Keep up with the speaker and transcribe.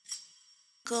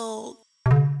go.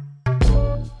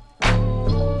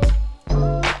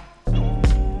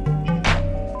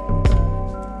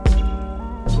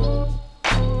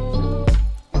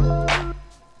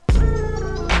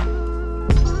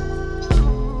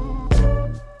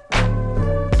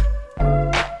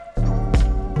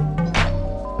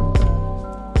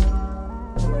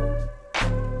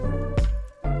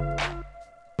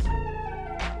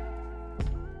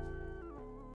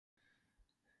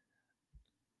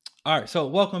 All right, so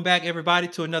welcome back, everybody,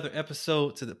 to another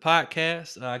episode to the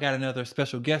podcast. I got another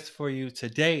special guest for you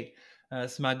today.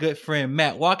 It's my good friend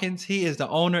Matt Watkins. He is the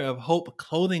owner of Hope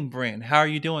Clothing Brand. How are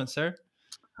you doing, sir?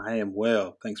 I am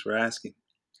well. Thanks for asking.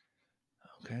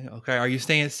 Okay. Are you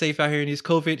staying safe out here in these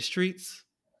COVID streets?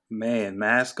 Man,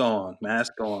 mask on,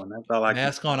 mask on. That's all I can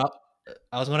Mask on.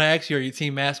 I was going to ask you, are you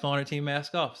team mask on or team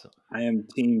mask off? So, I am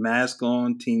team mask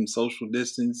on, team social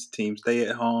distance, team stay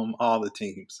at home, all the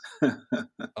teams.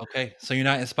 okay, so you're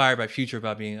not inspired by Future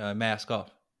about being mask off.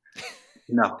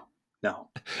 No, no.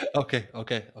 Okay.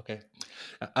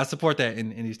 I support that in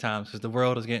these times because the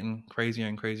world is getting crazier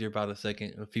and crazier by the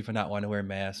second with people not wanting to wear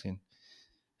masks, and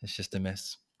it's just a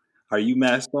mess. Are you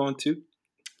masked on too?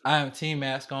 I have a team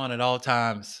mask on at all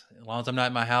times. As long as I'm not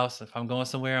in my house, if I'm going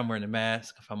somewhere, I'm wearing a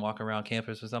mask. If I'm walking around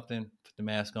campus or something, put the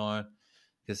mask on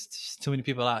because there's too many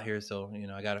people out here. So,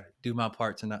 I got to do my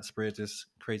part to not spread this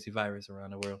crazy virus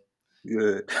around the world.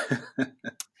 Good.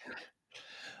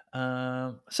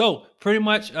 So pretty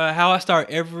much how I start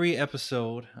every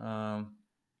episode.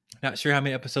 Not sure how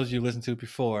many episodes you listened to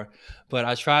before, but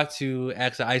I try to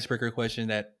ask an icebreaker question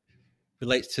that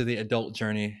relates to the adult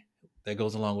journey that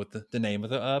goes along with the name of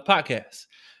the podcast.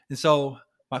 And so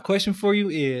my question for you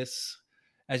is,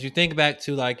 as you think back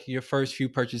to like your first few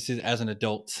purchases as an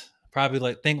adult, probably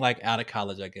like out of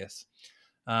college, I guess.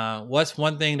 What's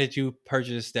one thing that you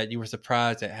purchased that you were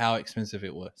surprised at how expensive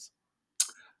it was?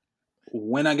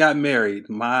 When I got married,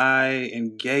 my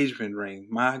engagement ring,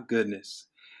 my goodness.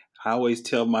 I always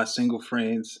tell my single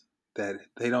friends that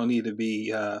they don't need to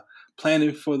be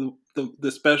planning for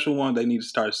the special one. They need to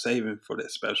start saving for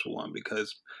that special one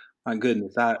because, my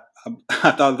goodness, I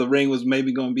thought the ring was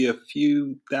maybe going to be a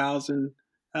few thousand,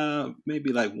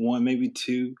 maybe like one, maybe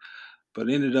two, but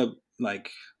it ended up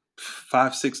like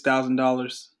 $5,000,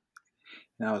 $6,000.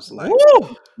 And I was like,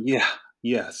 Woo! yeah,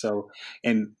 yeah. So,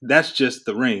 and that's just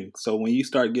the ring. So when you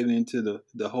start getting into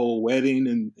the whole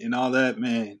wedding and all that,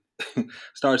 man,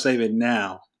 start saving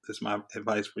now. That's my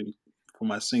advice for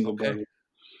my single Okay. brother.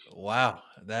 Wow.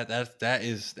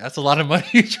 That's a lot of money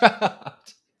you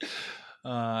dropped.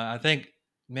 I think,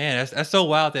 man, that's so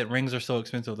wild that rings are so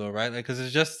expensive though, right? Like, because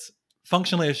it's just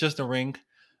functionally it's just a ring.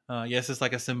 Yes, it's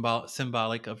like a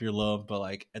symbolic of your love, but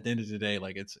like at the end of the day,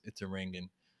 like it's a ring, and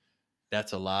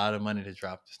that's a lot of money to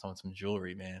drop just on some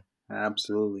jewelry, man.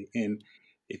 Absolutely. And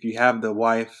if you have the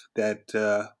wife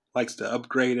that likes to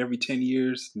upgrade every 10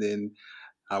 years, then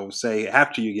I would say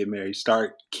after you get married,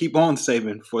 keep on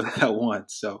saving for that one.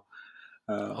 So,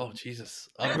 uh, Oh Jesus,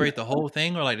 upgrade the whole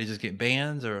thing, or like they just get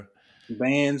bands, or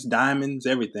bands, diamonds,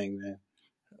 everything, man.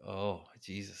 oh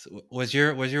Jesus, was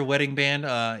your wedding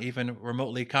band even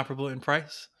remotely comparable in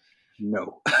price?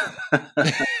 No,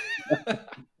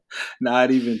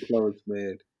 not even close,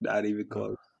 man. Not even Oh,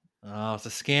 close. oh, it's a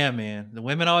scam, man. The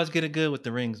women always get it good with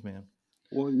the rings, man.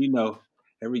 Well,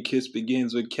 every kiss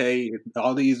begins with K.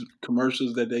 All these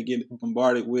commercials that they get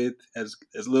bombarded with as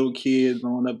little kids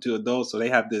on up to adults, so they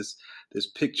have this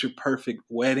picture perfect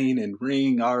wedding and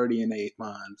ring already in their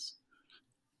minds.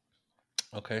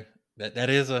 Okay. That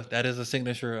is a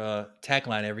signature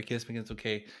tagline. Every kiss begins with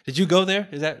K. Did you go there?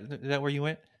 Is that where you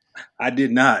went? I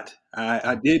did not.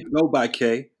 I Okay. did go by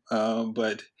K,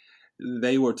 but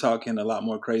they were talking a lot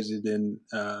more crazy than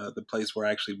the place where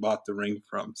I actually bought the ring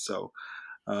from. So,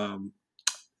 um,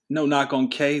 no knock on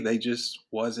K. They just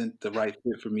wasn't the right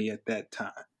fit for me at that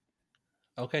time.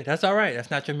 Okay, that's all right.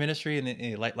 That's not your ministry,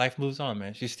 and like life moves on,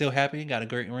 man. She's still happy. Got a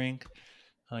great ring.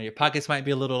 Your pockets might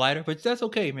be a little lighter, but that's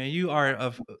okay, man. You are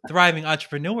a thriving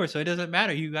entrepreneur, so it doesn't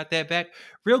matter. You got that back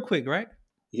real quick, right?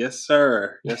 Yes,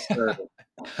 sir. Yes, sir.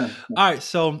 All right,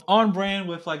 so on brand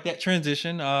with like that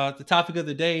transition. The topic of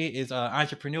the day is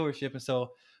entrepreneurship, and so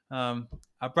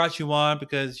I brought you on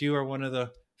because you are one of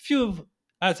the few.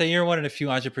 I'd say you're one of the few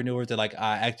entrepreneurs that like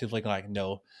I actively like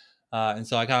know, and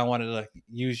so I kind of wanted to like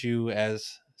use you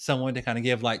as someone to kind of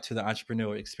give light to the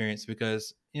entrepreneur experience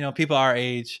because people our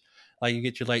age, like you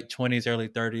get your late 20s, early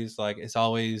 30s, like it's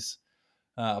always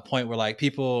a point where like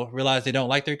people realize they don't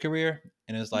like their career,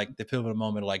 and it's like the pivotal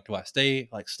moment of like, do I stay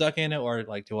like stuck in it, or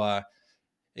like do I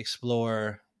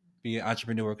explore, be an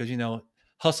entrepreneur? Because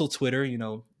hustle Twitter,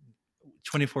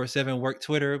 24/7 work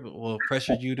Twitter will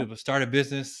pressure you to start a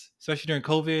business, especially during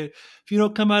COVID. If you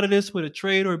don't come out of this with a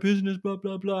trade or a business, blah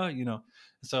blah blah,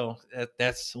 So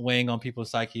that's weighing on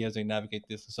people's psyche as they navigate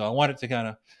this. So I wanted to kind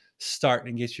of start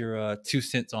and get your 2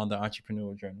 cents on the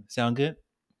entrepreneurial journey. Sound good?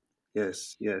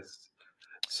 Yes, yes.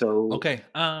 So, Okay.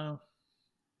 No,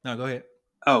 go ahead.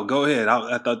 oh, go ahead.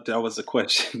 I thought that was a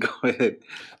question. Go ahead.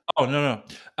 Oh no.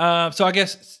 So I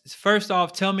guess first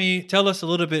off, tell us a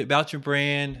little bit about your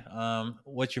brand,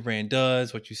 what your brand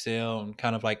does, what you sell, and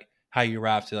kind of like how you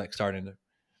arrived to like starting it.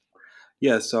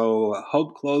 Yeah, so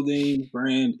Hope Clothing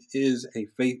brand is a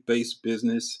faith-based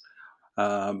business.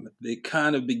 It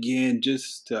kind of began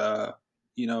just,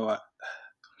 you know, uh,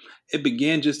 it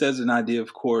began just as an idea,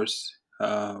 of course.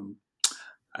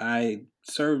 I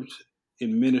served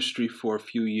in ministry for a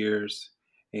few years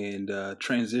and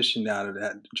transitioned out of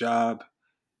that job.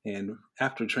 And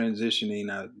after transitioning,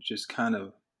 I just kind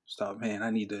of thought, man, I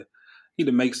need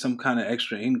to make some kind of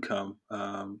extra income.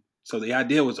 So the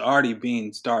idea was already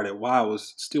being started while I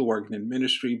was still working in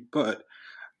ministry, but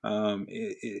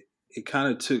it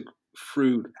kind of took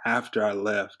fruit after I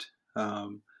left.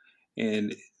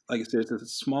 And like I said, it's a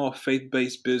small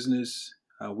faith-based business.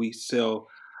 We sell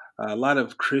a lot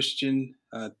of Christian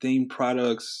themed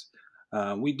products.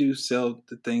 We do sell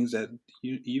the things that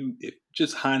if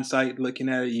just hindsight looking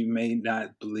at it, you may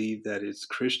not believe that it's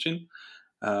Christian,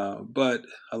 but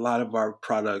a lot of our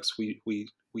products, we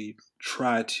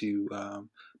try to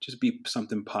just be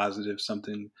something positive,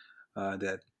 something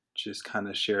that just kind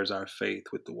of shares our faith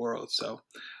with the world. So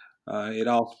it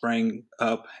all sprang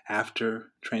up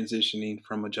after transitioning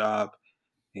from a job,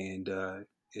 and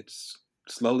it's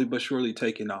slowly but surely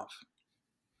taking off.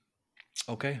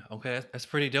 Okay, that's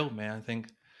pretty dope, man. I think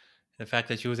the fact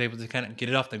that you was able to kind of get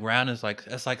it off the ground is like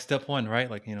that's like step one, right?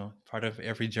 Like part of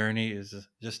every journey is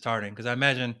just starting. Because I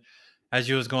imagine as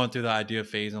you was going through the idea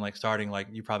phase and like starting, like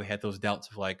you probably had those doubts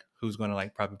of like who's going to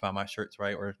like probably buy my shirts,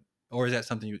 right? Or is that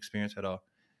something you experienced at all?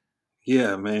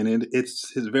 Yeah, man,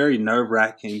 it's very nerve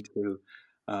wracking to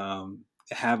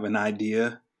have an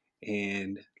idea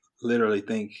and literally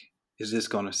think, is this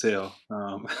going to sell?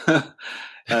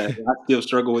 I still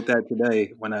struggle with that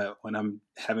today when I'm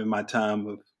having my time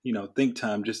of think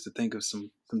time just to think of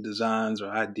some designs or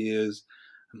ideas.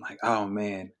 I'm like, oh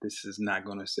man, this is not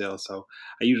going to sell. So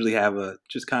I usually have a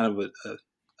just kind of a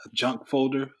junk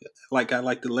folder, like I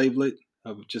like to label it,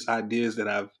 of just ideas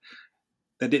that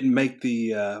didn't make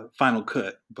the final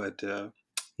cut. But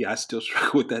yeah, I still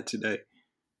struggle with that today.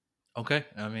 Okay,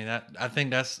 I mean that I think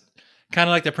that's kind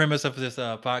of like the premise of this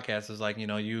podcast is like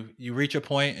you reach a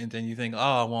point and then you think,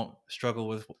 oh, I won't struggle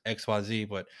with XYZ,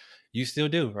 but you still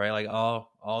do, right? Like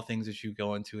all things that you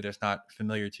go into that's not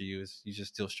familiar to you is you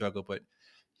just still struggle, but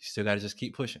you still got to just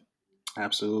keep pushing.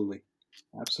 Absolutely,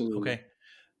 absolutely. Okay,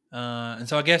 and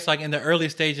so I guess like in the early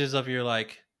stages of your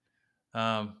like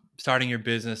starting your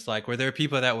business, like were there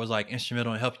people that was like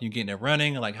instrumental in helping you getting it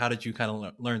running? Like how did you kind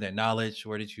of learn that knowledge?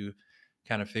 Where did you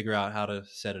kind of figure out how to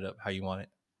set it up how you want it?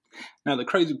 Now the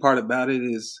crazy part about it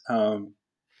is, I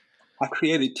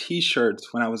created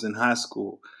T-shirts when I was in high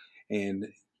school, and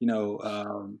you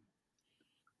know,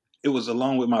 it was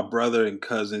along with my brother and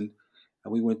cousin.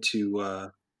 And we went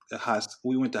to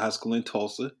we went to high school in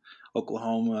Tulsa,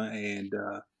 Oklahoma, and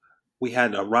we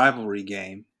had a rivalry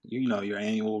game. You know, your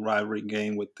annual rivalry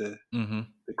game with Mm-hmm.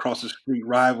 the cross the street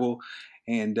rival.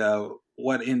 And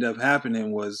what ended up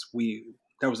happening was we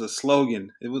there was a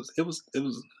slogan. It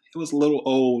was a little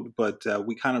old, but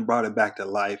we kind of brought it back to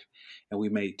life, and we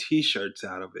made T-shirts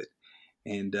out of it.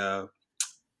 And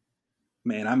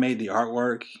man, I made the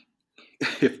artwork.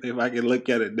 If I can look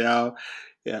at it now,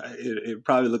 yeah, it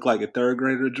probably looked like a third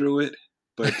grader drew it,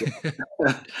 but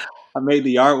I made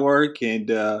the artwork, and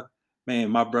man,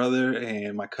 my brother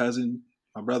and my cousin.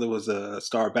 My brother was a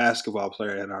star basketball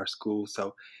player at our school,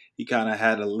 so he kind of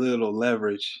had a little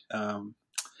leverage,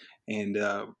 and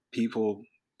people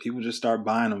just start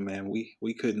buying them. Man,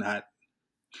 we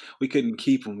couldn't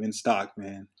keep them in stock,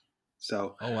 man.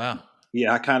 So Oh wow.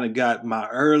 yeah, I kind of got my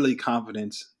early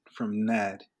confidence from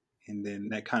that, and then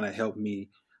that kind of helped me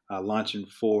launching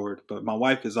forward. But my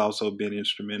wife has also been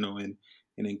instrumental in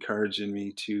encouraging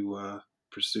me to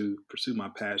pursue my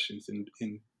passions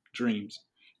and dreams.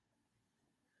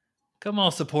 Come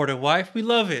on, supportive wife. We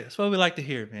love it. That's what we like to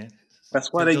hear, man.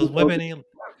 That's why they Those get those. women,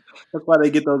 That's why they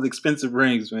get those expensive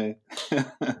rings, man.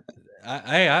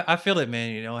 I feel it,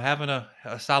 man. Having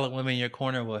a solid woman in your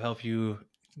corner will help you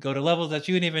go to levels that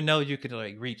you didn't even know you could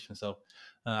like reach. And so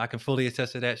I can fully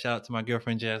attest to that. Shout out to my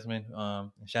girlfriend Jasmine.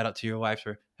 And shout out to your wife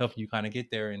for helping you kind of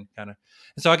get there and And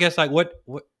so I guess like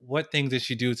what things did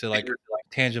she do to like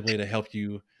tangibly to help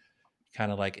you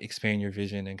kind of like expand your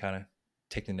vision and kind of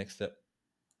take the next step?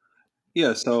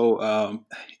 Yeah, so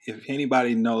if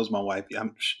anybody knows my wife,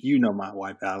 you know my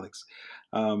wife, Alex.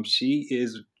 She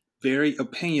is very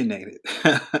opinionated.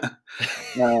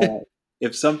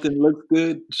 If something looks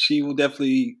good, she will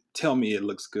definitely tell me it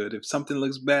looks good. If something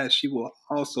looks bad, she will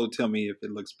also tell me if it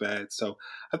looks bad. So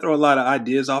I throw a lot of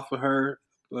ideas off of her,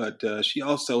 but she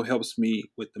also helps me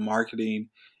with the marketing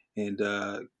and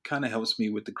kind of helps me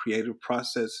with the creative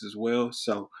process as well.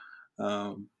 So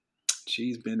um,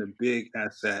 she's been a big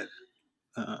asset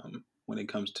when it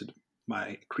comes to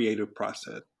my creative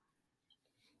process.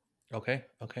 Okay,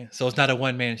 okay. So it's not a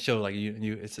one man show. Like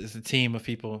it's a team of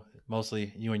people,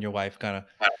 mostly you and your wife, kind of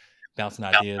bouncing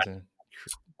ideas and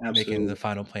making the Absolutely.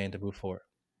 final plan to move forward.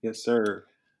 Yes, sir.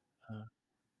 Uh,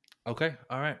 okay,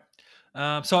 all right.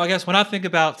 So I guess when I think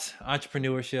about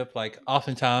entrepreneurship, like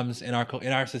oftentimes in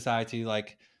our society,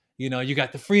 like you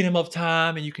got the freedom of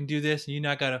time and you can do this, and you're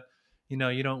not gotta,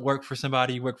 you don't work for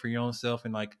somebody, you work for your own self,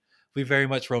 and like we very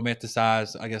much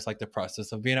romanticize, I guess, like the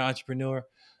process of being an entrepreneur.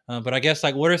 But I guess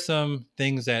like what are some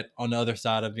things that on the other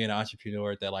side of being an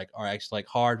entrepreneur that like are actually like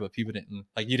hard, but people didn't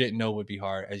like you didn't know would be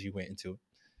hard as you went into it.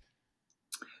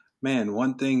 Man,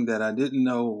 one thing that I didn't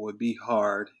know would be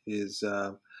hard is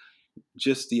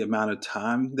just the amount of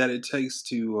time that it takes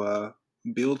to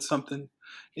build something.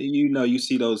 You know, you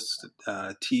see those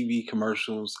TV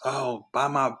commercials. Oh, buy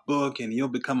my book and you'll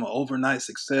become an overnight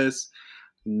success.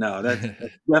 No, that's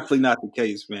definitely not the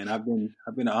case, man. I've been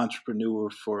an entrepreneur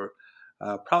for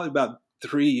probably about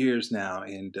 3 years now,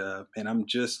 and I'm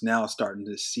just now starting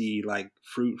to see like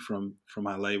fruit from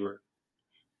my labor.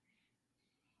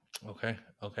 Okay,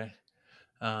 okay.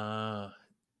 Uh,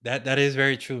 that is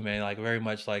very true, man. Like very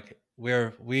much like we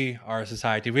are a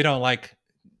society. We don't like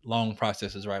long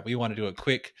processes, right? We want to do it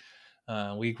quick.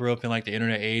 We grew up in like the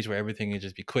internet age where everything can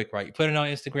just be quick, right? You put it on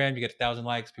Instagram, you get 1,000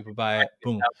 likes, people buy it,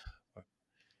 boom,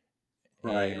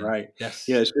 Right, and right. Yeah, that's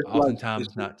it's just like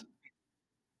oftentimes not.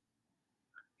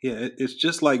 it's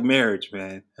just like marriage,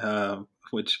 man.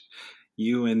 Which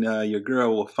you and your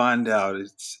girl will find out.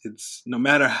 It's no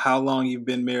matter how long you've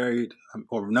been married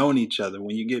or known each other.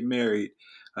 When you get married,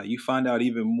 you find out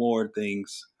even more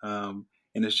things, and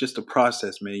it's just a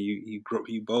process, man.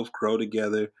 You both grow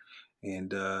together,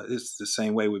 and it's the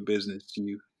same way with business.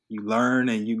 You learn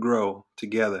and you grow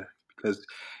together because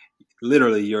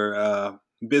literally your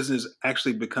business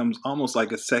actually becomes almost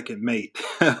like a second mate.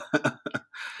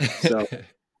 So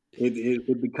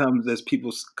it becomes, as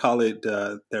people call it,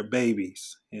 their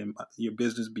babies, and your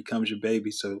business becomes your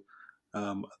baby. So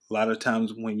a lot of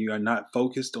times when you are not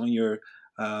focused on your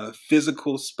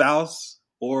physical spouse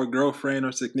or girlfriend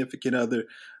or significant other,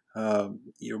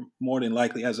 you're more than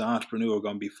likely, as an entrepreneur,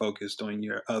 going to be focused on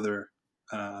your other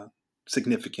uh,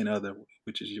 significant other,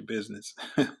 which is your business.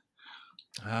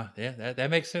 Yeah, that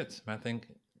makes sense. I think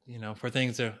for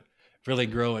things to really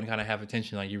grow and kind of have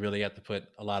attention, like you really have to put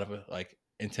a lot of like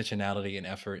intentionality and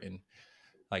effort and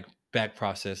like back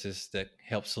processes that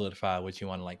help solidify what you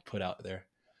want to like put out there.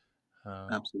 Um,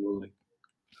 Absolutely,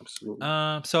 absolutely.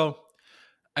 so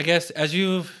I guess as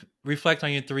you reflect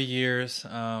on your 3 years,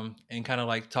 and kind of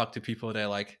like talk to people that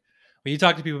like when you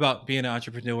talk to people about being an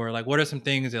entrepreneur, like what are some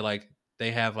things that like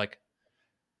they have like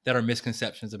that are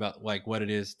misconceptions about like what it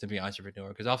is to be an entrepreneur?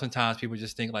 Because oftentimes people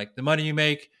just think like the money you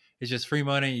make is just free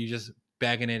money, you just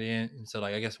bagging it in. And so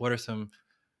like I guess what are some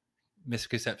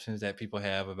misconceptions that people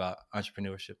have about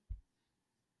entrepreneurship?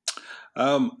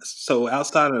 So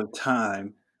outside of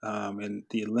time and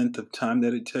the length of time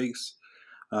that it takes,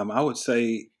 I would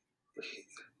say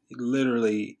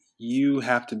literally you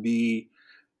have to be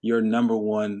your number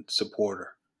one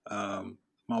supporter.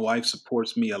 My wife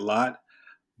supports me a lot,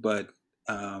 but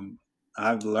um,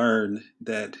 I've learned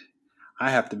that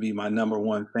I have to be my number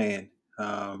one fan.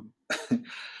 Um,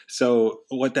 so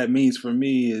what that means for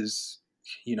me is,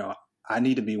 you know, I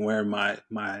need to be wearing my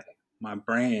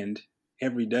brand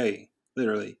every day,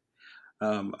 literally.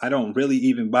 I don't really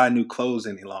even buy new clothes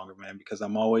any longer, man, because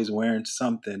I'm always wearing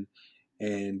something.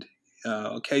 And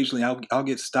occasionally I'll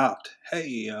get stopped.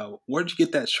 Hey, where'd you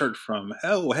get that shirt from?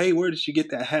 Oh, hey, where did you get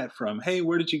that hat from? Hey,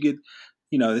 where did you get,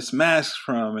 this mask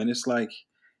from? And it's like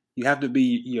you have to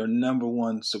be your number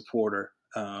one supporter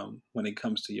when it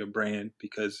comes to your brand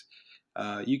because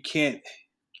you can't.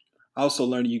 I also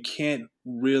learned you can't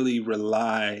really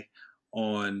rely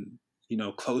on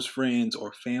close friends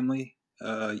or family.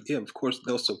 Yeah, of course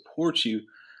they'll support you,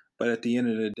 but at the end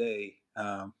of the day,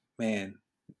 man,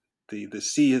 the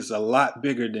sea is a lot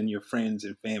bigger than your friends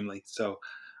and family. So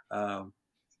um,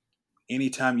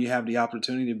 anytime you have the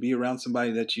opportunity to be around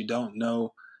somebody that you don't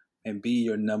know and be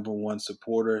your number one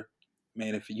supporter,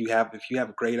 man, if you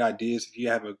have great ideas, if you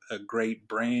have a great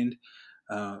brand,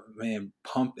 man,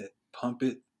 pump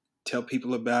it, tell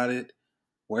people about it.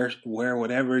 Where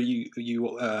whatever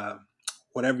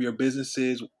whatever your business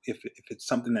is, if it's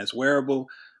something that's wearable,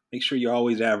 make sure you're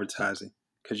always advertising,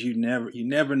 because you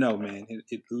never know, man.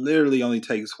 It literally only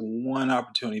takes one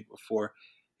opportunity before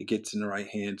it gets in the right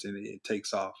hands and it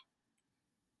takes off.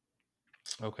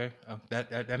 Okay,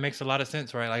 that makes a lot of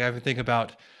sense, right? Like I even think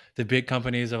about the big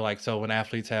companies are like, so when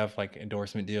athletes have like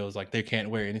endorsement deals, like they can't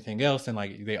wear anything else, and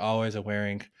like they always are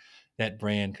wearing that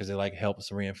brand because it like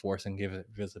helps reinforce and give it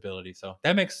visibility. So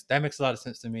that makes a lot of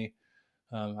sense to me.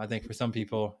 I think for some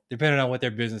people, depending on what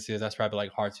their business is, that's probably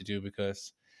like hard to do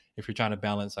because if you're trying to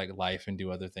balance like life and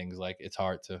do other things, like it's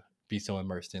hard to be so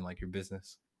immersed in like your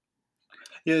business.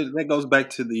 Yeah, that goes back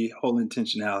to the whole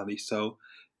intentionality. So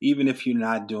even if you're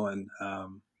not doing,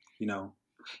 you know,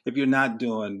 if you're not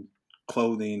doing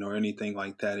clothing or anything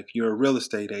like that, if you're a real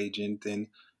estate agent, then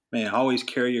man, always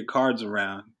carry your cards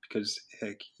around, because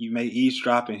heck, you may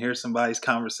eavesdrop and hear somebody's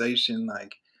conversation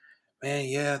like, man,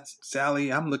 yeah,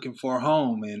 Sally, I'm looking for a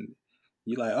home, and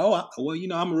you're like, oh, well,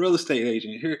 I'm a real estate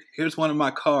agent. Here's one of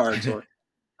my cards. Or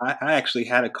I actually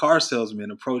had a car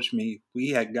salesman approach me. We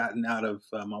had gotten out of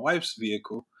my wife's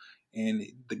vehicle, and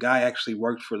the guy actually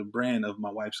worked for the brand of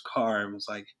my wife's car, and was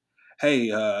like,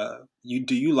 "Hey,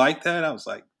 you like that?" I was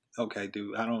like, "Okay,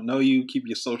 dude, I don't know you. Keep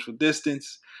your social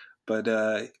distance." But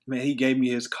man, he gave me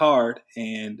his card,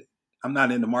 and I'm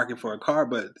not in the market for a car,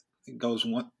 but it goes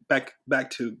back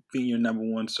to being your number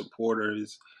one supporter.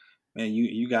 Is, man,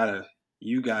 you gotta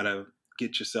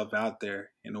get yourself out there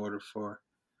in order for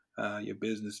your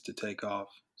business to take off.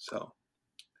 So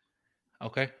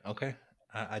Okay, okay,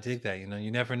 I dig that.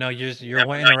 You never know. You're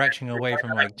one interaction away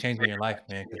from like changing your life,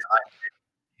 man. Because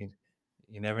you,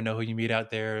 you never know who you meet out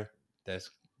there.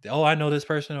 That's oh, I know this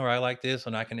person, or I like this,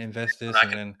 and I can invest this,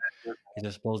 and then it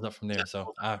just blows up from there.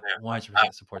 So I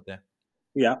 100% support that.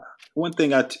 yeah, one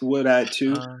thing would add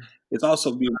too Um, is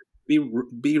also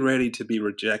be ready to be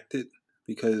rejected,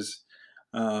 because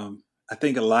I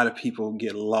think a lot of people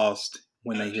get lost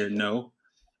when they hear no,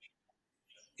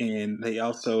 and they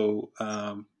also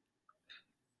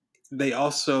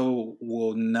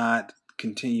will not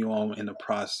continue on in the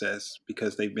process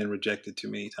because they've been rejected too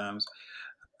many times.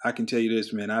 I can tell you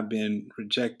this, man. I've been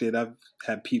rejected. I've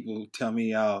had people tell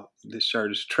me, "Oh, this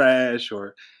shirt is trash,"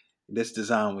 or "This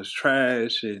design was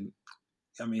trash," and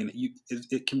I mean,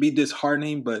 it can be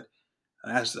disheartening, but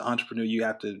as an entrepreneur, you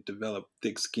have to develop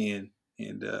thick skin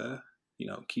and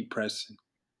keep pressing.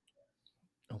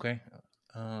 okay.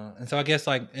 And so I guess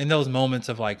like in those moments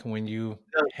of like when you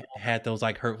had those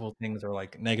like hurtful things or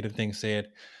like negative things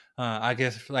said, I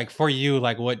guess like for you,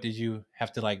 like what did you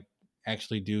have to like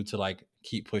actually do to like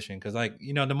keep pushing? Because like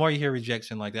the more you hear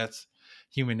rejection, like that's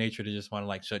human nature to just want to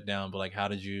like shut down. But like, how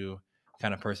did you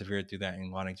kind of persevere through that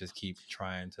and want to just keep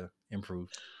trying to improve?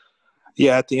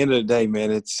 Yeah, at the end of the day,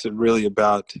 man, it's really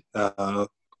about, like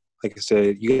I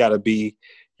said, you got to be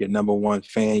your number one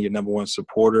fan, your number one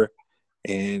supporter,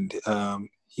 and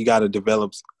you got to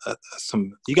develop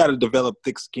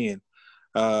thick skin.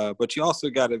 But you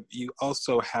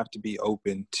also have to be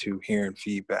open to hearing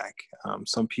feedback.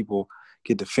 Some people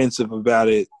get defensive about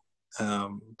it,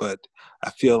 but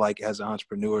I feel like as an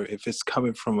entrepreneur, if it's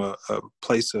coming from a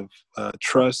place of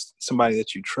trust, somebody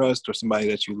that you trust or somebody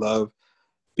that you love,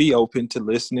 be open to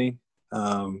listening,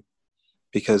 um,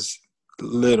 because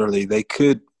literally they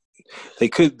could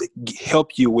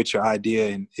help you with your idea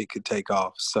and it could take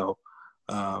off. So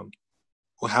um,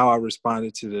 how I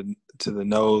responded to the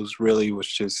no's really was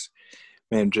just,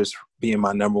 man, just being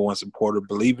my number one supporter,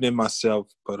 believing in myself,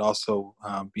 but also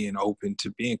being open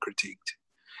to being critiqued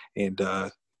and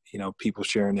people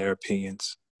sharing their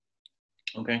opinions.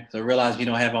 Okay, so realize you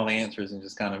don't have all the answers and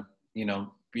just kind of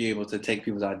be able to take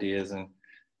people's ideas and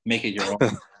make it your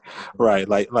own. Right,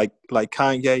 like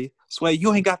Kanye, Sway,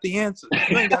 you ain't got the answers.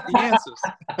 You ain't got the answers.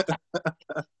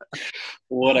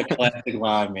 What a classic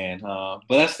line, man.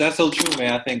 But that's so true,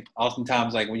 man. I think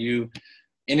oftentimes, like when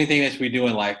anything that we do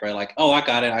in life, right? Like, oh, I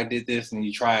got it, I did this, and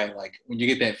you try it. Like when you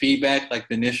get that feedback, like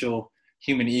the initial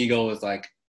human ego is like,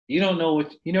 you don't know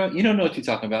what you're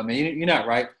talking about, man. You're not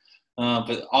right.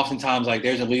 But oftentimes, like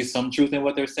there's at least some truth in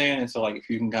what they're saying, and so like if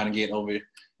you can kind of get over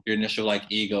your initial like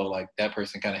ego, like that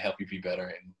person kind of help you be better,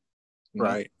 and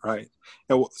Right, right.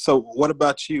 And so, what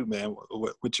about you, man?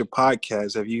 With your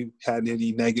podcast, have you had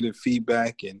any negative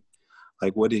feedback, and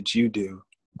like, what did you do?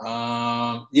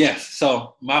 Yes.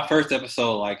 So my first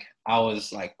episode, like I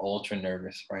was like ultra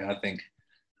nervous, right? I think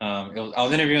I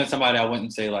was interviewing somebody I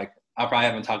wouldn't say like I probably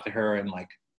haven't talked to her in like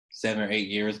 7 or 8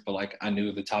 years, but like I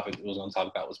knew the topic it was going to talk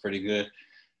about was pretty good.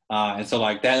 And so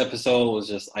like that episode was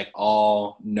just like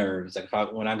all nerves. Like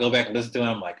when I go back and listen to it,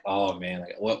 I'm like, oh man,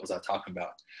 like what was I talking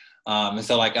about? And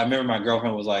so like I remember my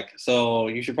girlfriend was like, so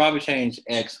you should probably change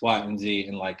X, Y, and Z.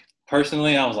 And like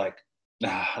personally, I was like,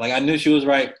 nah. Like I knew she was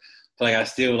right, but like I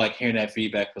still like hearing that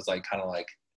feedback was like kind of like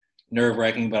nerve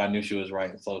wracking. But I knew she was right,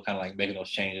 and so kind of like making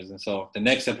those changes. And so the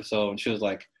next episode, she was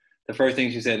like, the first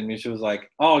thing she said to me, she was like,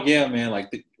 oh yeah, man,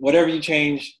 like whatever you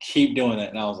change, keep doing that.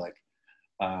 And I was like,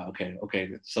 okay.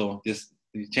 So these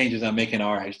changes I'm making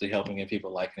are actually helping and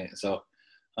people liking it. So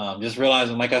just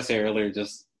realizing, like I said earlier,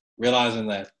 just realizing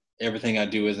that everything I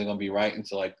do isn't going to be right. And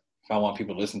so like, if I want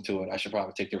people to listen to it, I should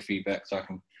probably take their feedback so I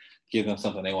can give them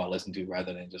something they want to listen to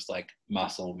rather than just like my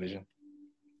sole vision.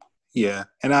 Yeah.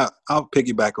 And I'll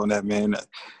piggyback on that, man.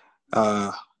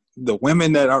 The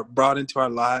women that are brought into our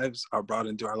lives are brought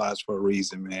into our lives for a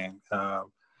reason, man.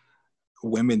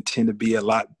 Women tend to be a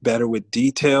lot better with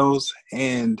details,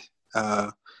 and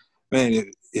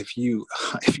man, if you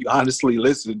honestly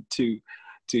listen to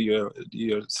your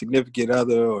significant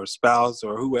other or spouse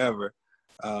or whoever,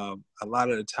 a lot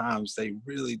of the times they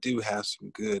really do have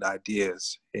some good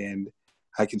ideas. And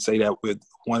I can say that with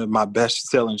one of my best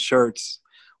selling shirts.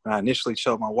 When I initially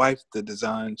showed my wife the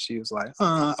design, she was like,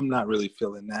 I'm not really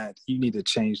feeling that. You need to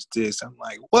change this. I'm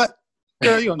like, what?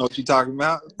 Girl, you don't know what you're talking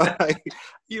about. Like,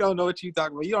 you don't know what you're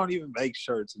talking about. You don't even make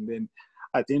shirts. And then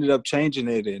I ended up changing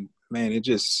it. And man, it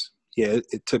just,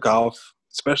 it took off,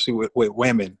 especially with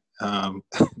women.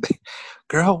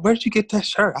 Girl, where'd you get that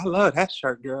shirt? I love that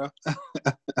shirt, girl.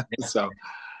 Yeah.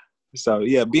 So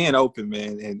yeah, being open,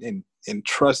 man, and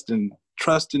trusting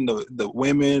the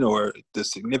women or the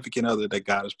significant other that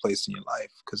God has placed in your life,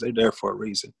 because they're there for a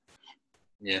reason.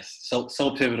 Yes. So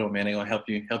pivotal, man. They're gonna help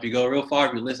you go real far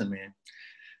if you listen, man.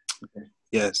 Okay.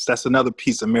 Yes, that's another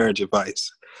piece of marriage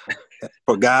advice.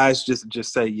 For guys,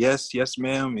 just say yes,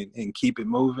 ma'am, and keep it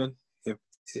moving.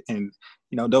 And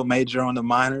don't major on the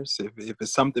minors. If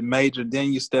it's something major,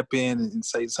 then you step in and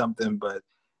say something, but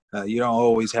you don't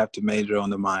always have to major on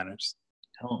the minors.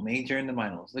 Don't major in the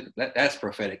minors. Look, that's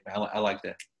prophetic, man. I like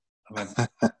that. I'm gonna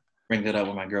bring that up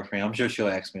with my girlfriend. I'm sure she'll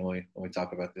ask me when we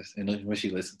talk about this and when she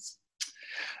listens.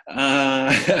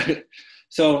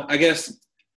 So I guess,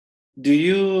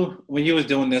 when you was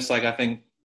doing this, like I think,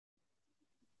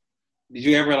 did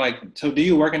you ever do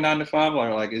you work a 9 to 5,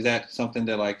 or like is that something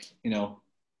that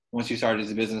once you started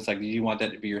as a business, like did you want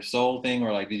that to be your sole thing,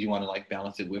 or like did you want to like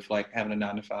balance it with like having a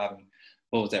 9 to 5, and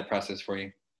what was that process for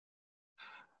you?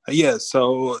 Yeah,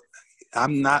 so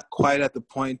I'm not quite at the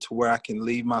point to where I can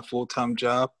leave my full-time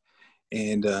job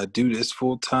and do this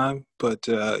full-time, but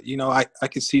I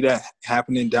can see that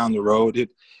happening down the road.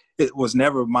 It was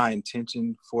never my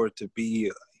intention for it to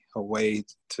be a way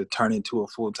to turn into a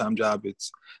full-time job.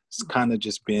 It's kind of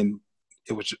just been,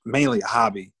 it was mainly a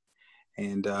hobby.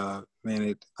 And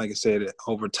man, like I said,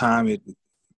 over time it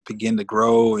began to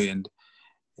grow, and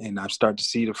I start to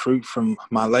see the fruit from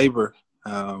my labor.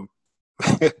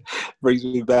 Brings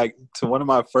me back to one of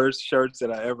my first shirts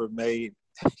that I ever made.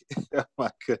 Oh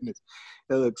my goodness,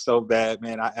 it looks so bad,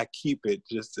 man. I keep it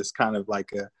just as kind of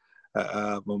like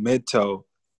a memento,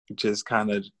 just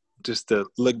to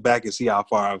look back and see how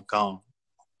far I've gone,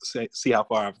 see how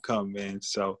far I've come, man.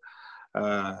 So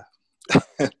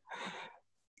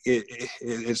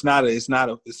it's not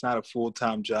a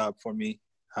full-time job for me.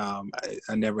 I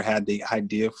never had the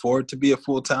idea for it to be a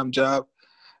full-time job.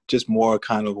 Just more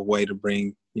kind of a way to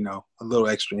bring, a little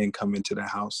extra income into the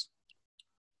house.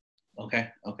 Okay.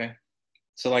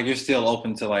 So like you're still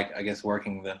open to like, I guess,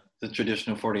 working the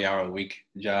traditional 40-hour-a-week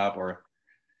job, or?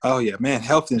 Oh yeah, man.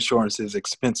 Health insurance is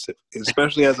expensive,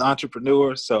 especially as an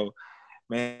entrepreneur. So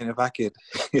man, if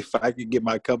I could get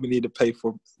my company to pay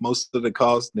for most of the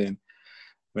cost, then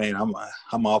man,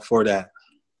 I'm all for that.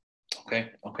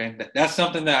 Okay. That's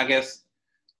something that I guess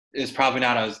is probably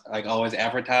not as like always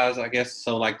advertised, I guess.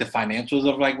 So like the financials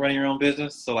of like running your own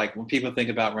business. So like when people think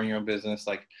about running your own business,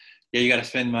 like, yeah, you got to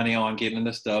spend money on getting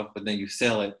the stuff, but then you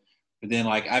sell it. But then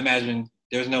like, I imagine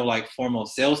there's no like formal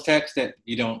sales tax that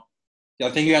you don't, I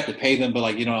think you have to pay them, but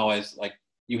like, you don't always like,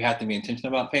 you have to be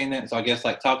intentional about paying that. So I guess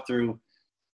like talk through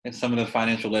and some of the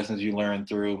financial lessons you learned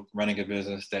through running a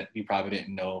business that you probably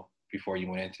didn't know before you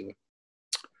went into it.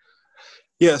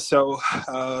 Yeah. So,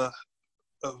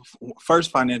 first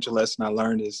financial lesson I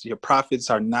learned is your profits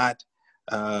are not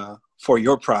for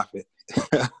your profit.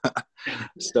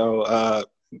 So,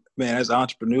 man, as an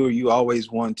entrepreneur, you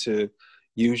always want to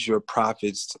use your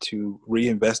profits to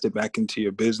reinvest it back into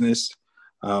your business.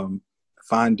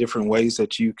 Find different ways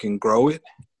that you can grow it,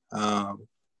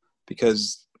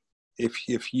 because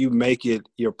if you make it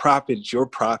your profit,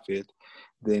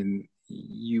 then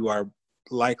you are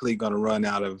likely going to run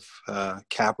out of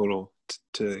capital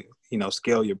to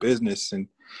scale your business. And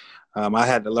I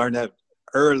had to learn that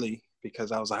early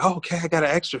because I was like, oh, okay, I got an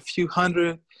extra few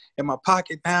hundred in my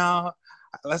pocket now.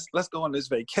 Let's go on this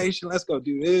vacation. Let's go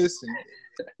do this. And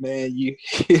man, you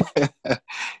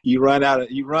you run out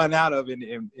of it.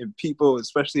 And people,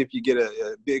 especially if you get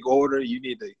a big order, you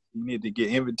need to get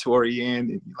inventory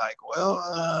in. And you're like,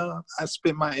 well, I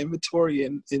spent my inventory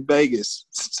in Vegas.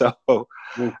 So,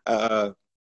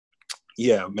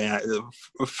 yeah, man.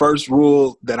 The first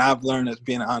rule that I've learned as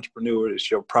being an entrepreneur is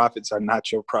your profits are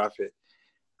not your profit.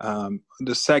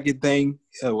 The second thing,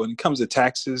 when it comes to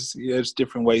taxes, there's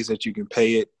different ways that you can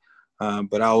pay it.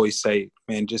 But I always say,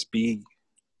 man, just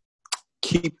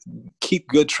keep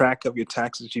good track of your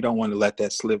taxes. You don't want to let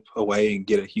that slip away and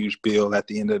get a huge bill at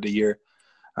the end of the year.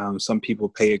 Some people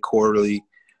pay it quarterly.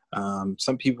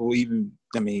 Some people even,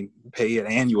 pay it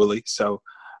annually. So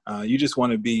you just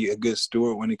want to be a good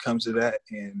steward when it comes to that,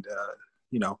 and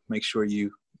make sure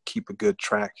you keep a good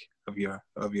track of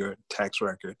your tax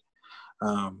record.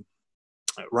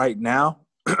 Right now,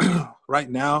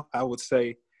 I would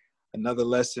say another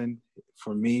lesson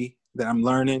for me that I'm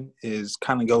learning is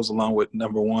kind of goes along with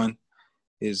number one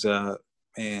is,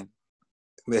 man,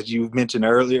 that you mentioned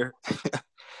earlier.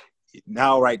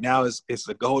 Right now is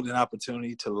a golden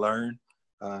opportunity to learn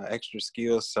extra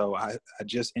skills. So I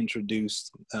just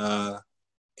introduced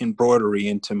embroidery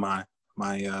into my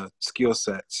skill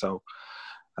set. So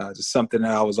it's something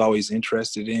that I was always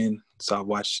interested in. So I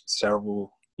watched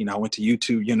several, I went to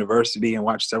YouTube University and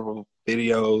watched several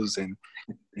videos and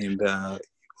a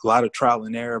lot of trial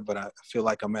and error, but I feel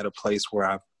like I'm at a place where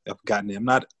I've gotten it. I'm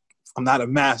not a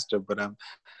master, but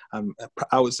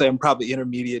I would say I'm probably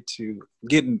intermediate to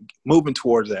moving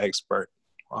towards the expert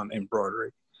on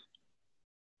embroidery.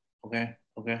 Okay.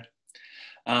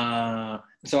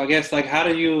 So I guess how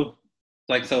do you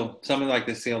something like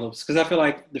the sales? Because I feel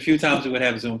like the few times we would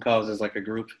have Zoom calls as a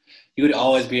group, you would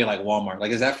always be at Walmart.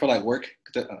 Is that for work?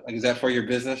 Is that for your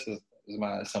business? Is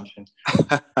my assumption.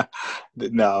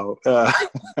 No,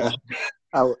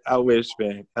 I wish,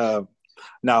 man.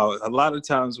 No, a lot of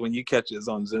times when you catch us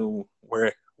on Zoom,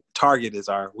 where Target is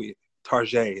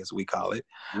Target as we call it,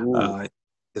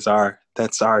 that's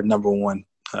our number one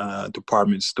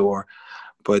department store.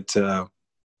 But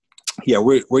yeah,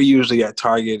 we're usually at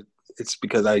Target. It's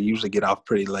because I usually get off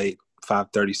pretty late,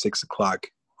 5:30, 6 o'clock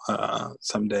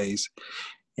some days.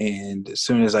 And as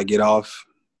soon as I get off,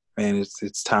 man,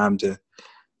 it's time to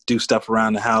do stuff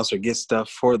around the house or get stuff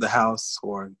for the house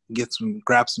or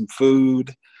grab some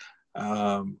food,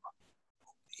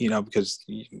 because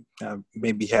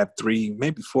maybe have 3,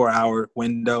 maybe 4 hour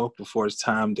window before it's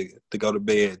time to go to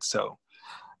bed. So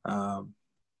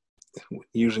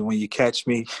usually when you catch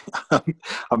me,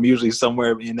 I'm usually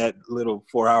somewhere in that little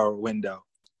 4 hour window.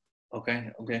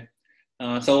 Okay.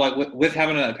 So with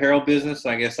having an apparel business,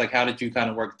 I guess how did you kind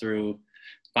of work through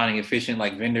finding efficient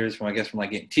vendors from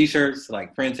getting t-shirts to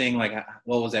printing?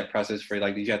 What was that process for you?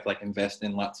 Did you have to invest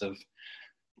in lots of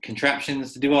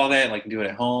contraptions to do all that? Do it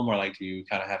at home, or do you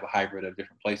kind of have a hybrid of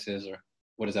different places, or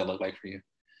what does that look like for you?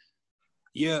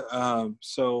 Yeah.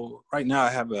 So right now I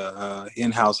have a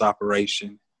in-house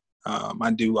operation.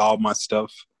 I do all my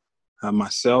stuff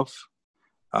myself.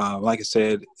 Like I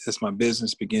said, as my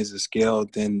business begins to scale,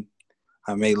 then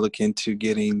I may look into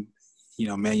getting,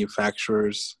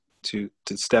 manufacturers to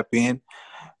step in.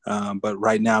 But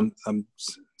right now I'm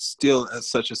still at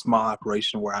such a small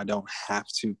operation where I don't have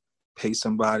to pay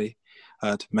somebody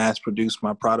to mass produce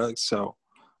my products. So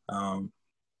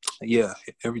yeah,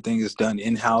 everything is done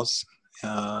in-house,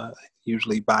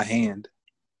 usually by hand.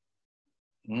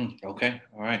 Okay.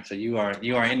 All right. So you are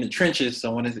in the trenches.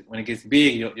 So when it gets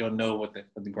big, you'll know what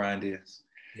the grind is.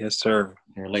 Yes, sir.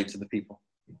 And relate to the people.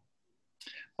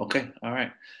 Okay. All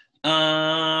right.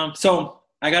 So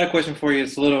I got a question for you.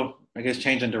 It's a little, I guess,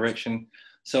 change in direction.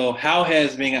 So how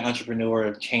has being an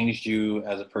entrepreneur changed you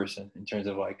as a person in terms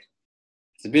of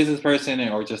as a business person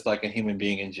or just a human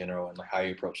being in general, and how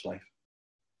you approach life?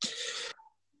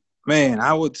 Man,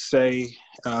 I would say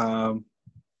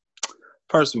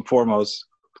first and foremost,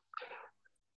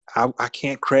 I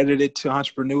can't credit it to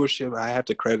entrepreneurship. I have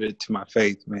to credit it to my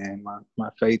faith, man. My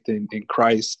faith in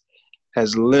Christ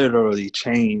has literally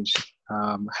changed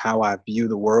how I view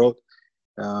the world.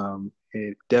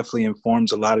 It definitely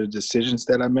informs a lot of decisions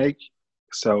that I make.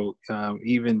 So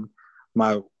even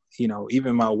my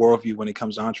worldview when it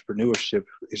comes to entrepreneurship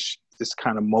is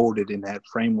kind of molded in that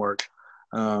framework.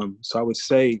 So I would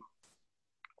say,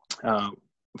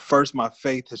 first, my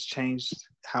faith has changed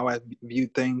how I view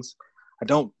things. I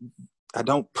don't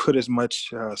put as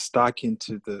much stock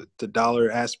into the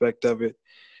dollar aspect of it.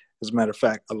 As a matter of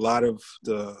fact, a lot of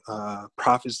the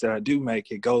profits that I do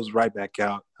make, it goes right back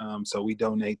out. So we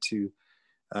donate to,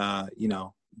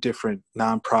 different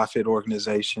nonprofit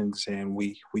organizations, and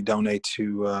we donate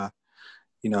to,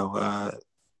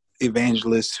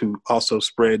 evangelists who also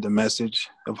spread the message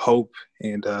of hope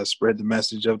and spread the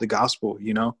message of the gospel.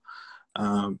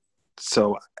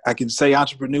 So I can say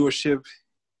entrepreneurship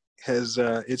has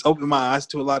it's opened my eyes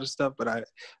to a lot of stuff, but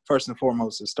first and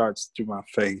foremost, it starts through my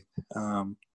faith.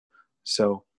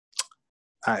 So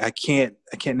I can't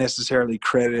necessarily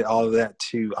credit all of that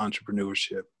to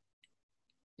entrepreneurship.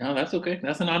 No, that's okay.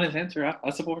 That's an honest answer. I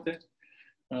support that.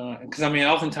 Because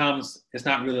oftentimes it's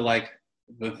not really like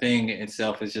the thing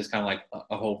itself. It's just kind of like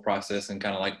a whole process and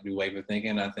kind of like the way of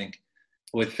thinking. I think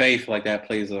with faith, like that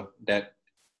that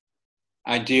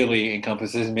ideally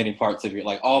encompasses many parts of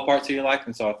all parts of your life.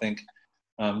 And so I think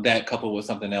that coupled with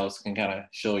something else can kind of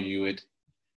show you it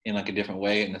in like a different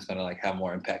way, and it's going to like have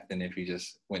more impact than if you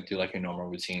just went through like your normal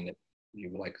routine that you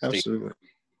would like. Absolutely.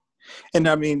 And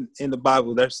I mean, in the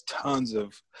Bible, there's tons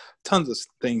of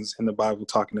things in the Bible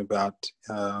talking about,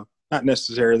 not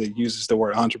necessarily uses the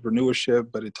word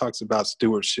entrepreneurship, but it talks about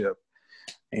stewardship.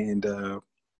 And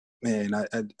man,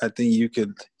 I think you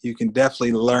can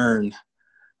definitely learn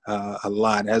a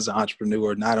lot as an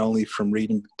entrepreneur, not only from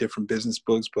reading different business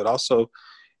books, but also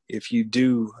if you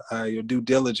do your due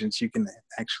diligence, you can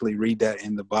actually read that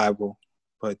in the Bible.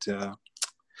 But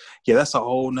yeah, that's a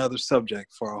whole nother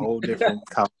subject for a whole different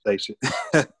conversation.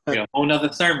 Yeah, a whole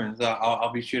nother sermon. So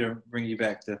I'll be sure to bring you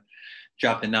back to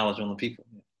drop the knowledge on the people.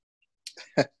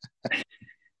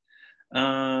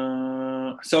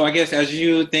 So I guess as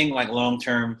you think like long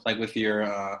term, like with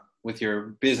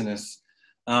your business,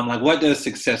 like what does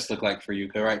success look like for you?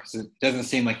 Right? Because it doesn't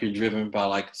seem like you're driven by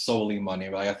like solely money,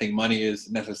 right? I think money is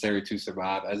necessary to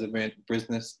survive as a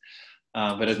business.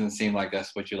 But it doesn't seem like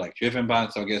that's what you're like driven by.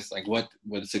 So I guess like what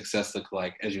would success look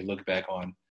like as you look back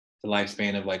on the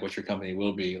lifespan of like what your company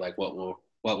will be? Like what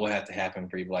will have to happen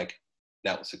for you like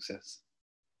that was success?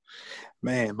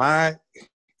 Man,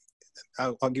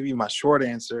 I'll give you my short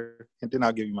answer and then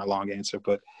I'll give you my long answer.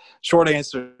 But short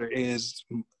answer is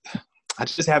I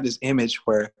just have this image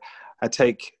where I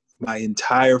take my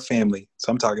entire family. So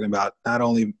I'm talking about not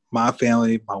only my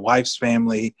family, my wife's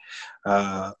family,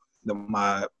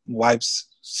 my wife's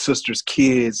sister's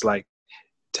kids, like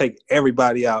take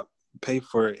everybody out, pay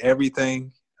for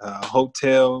everything,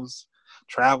 hotels,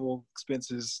 travel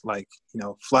expenses, like,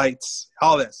 flights,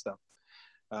 all that stuff.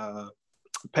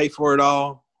 Pay for it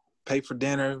all, pay for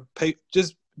dinner,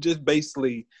 just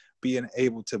basically being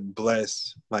able to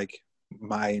bless like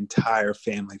my entire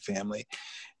family.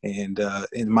 And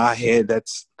in my head,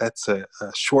 that's a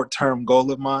short-term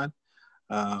goal of mine.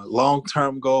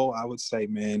 Long-term goal, I would say,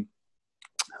 man,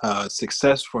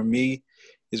 success for me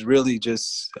is really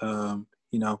just,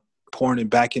 pouring it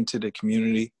back into the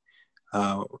community.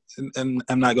 And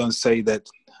I'm not going to say that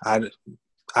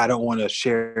I don't want to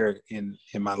share in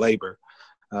my labor.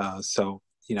 So,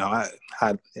 I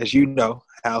as you know,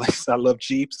 Alex, I love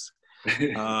Jeeps.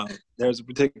 There's a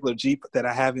particular Jeep that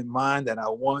I have in mind that I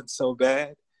want so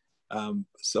bad.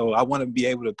 So I want to be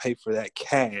able to pay for that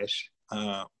cash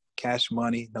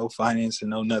money, no financing,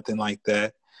 no nothing like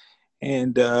that.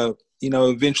 And,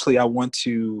 eventually I want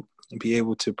to be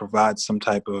able to provide some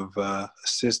type of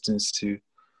assistance to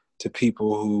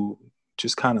people who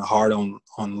just kind of hard on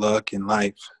luck in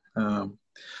life.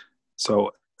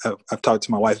 So I've talked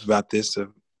to my wife about this,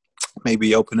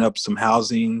 maybe open up some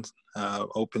housing,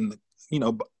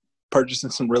 purchasing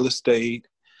some real estate,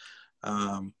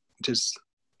 just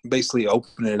basically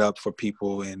opening it up for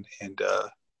people and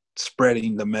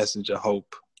spreading the message of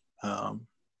hope,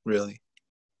 really.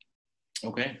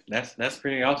 Okay, that's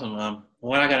pretty awesome.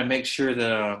 One, I got to make sure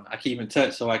that I keep in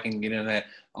touch so I can get in that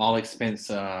all expense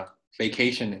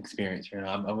vacation experience.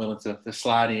 I'm willing to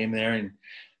slide in there and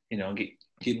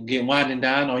get winding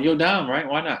down on your dime, right?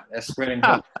 Why not? That's spreading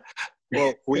hope.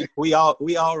 Well, we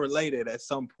all related at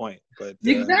some point, but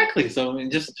exactly. So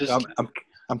just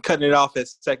I'm cutting it off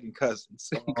as second cousins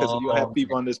because you'll have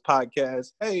people on this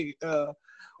podcast. Hey, can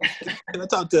I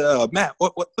talk to Matt?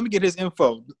 What? Let me get his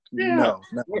info. Yeah. No.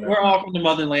 We're all from the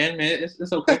motherland, man.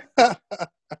 It's okay.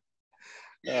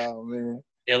 Oh man.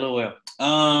 LOL.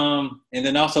 And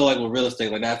then also like with real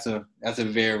estate, like that's a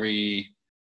very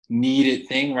needed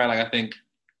thing, right? Like I think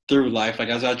through life, like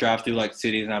as I drive through like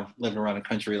cities and I've lived around the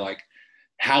country, like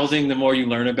housing, the more you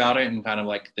learn about it and kind of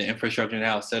like the infrastructure and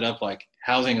how it's set up, like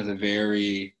housing is a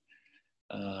very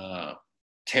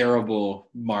terrible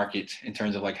market in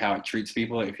terms of like how it treats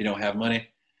people if you don't have money.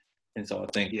 And so I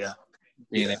think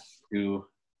being able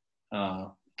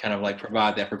to kind of like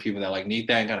provide that for people that like need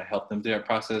that and kind of help them through that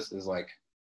process is like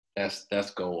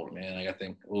that's gold, man. Like I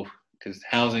think, because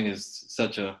housing is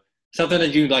such a something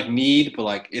that you like need, but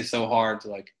like it's so hard to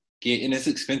like get, and it's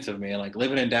expensive, man. Like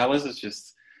living in Dallas is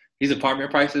just these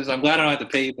apartment prices. I'm glad I don't have to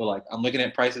pay, but like I'm looking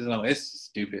at prices and I'm like, it's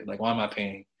stupid. Like why am I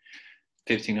paying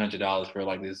 $1,500 for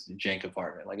like this jank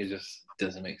apartment? Like it just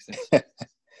doesn't make sense.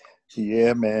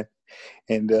 Yeah, man.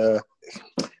 And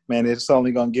man, it's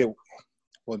only gonna get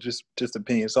just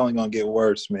opinion. It's only gonna get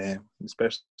worse, man.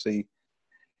 Especially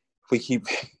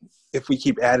if we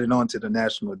keep adding on to the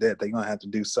national debt, they're gonna have to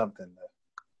do something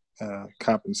to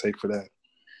compensate for that.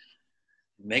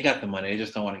 They got the money, they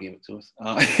just don't want to give it to us.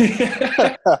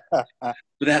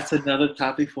 But that's another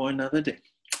topic for another day.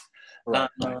 Right.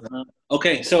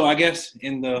 Okay, so I guess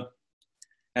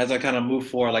as I kind of move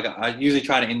forward, like I usually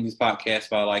try to end these podcasts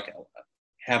by like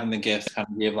having the guests kind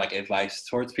of give like advice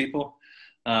towards people,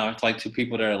 like to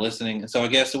people that are listening. So I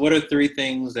guess, what are 3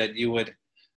 things that you would,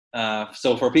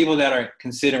 so for people that are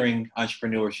considering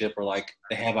entrepreneurship or like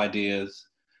they have ideas,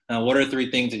 what are 3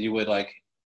 things that you would like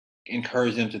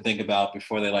encourage them to think about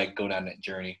before they like go down that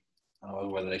journey,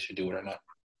 whether they should do it or not?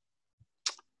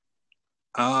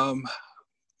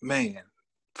 Man,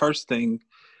 first thing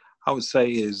I would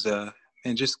say is,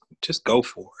 and just go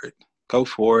for it. Go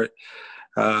for it.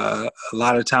 A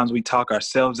lot of times we talk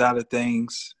ourselves out of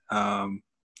things, and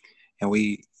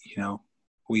we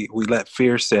let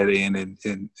fear set in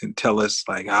and tell us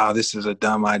like, oh, this is a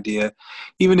dumb idea.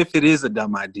 Even if it is a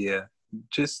dumb idea,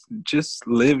 just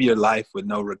live your life with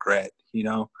no regret.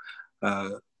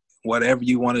 Whatever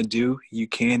you want to do, you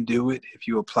can do it if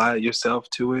you apply yourself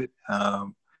to it.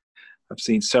 I've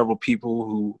seen several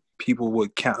people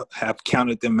would have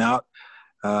counted them out,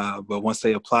 but once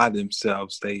they apply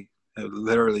themselves, they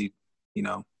literally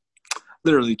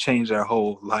change their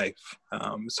whole life.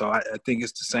 So I think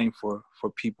it's the same for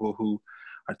people who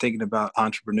are thinking about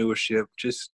entrepreneurship.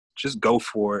 Just go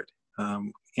for it.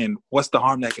 And what's the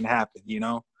harm that can happen?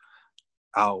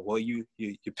 Oh, well, you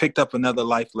picked up another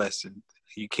life lesson.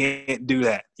 You can't do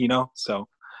that, So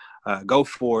go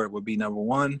for it would be number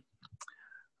 1.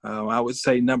 I would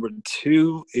say number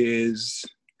 2 is,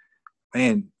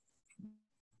 man,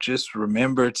 just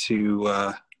remember it's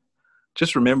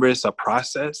a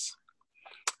process.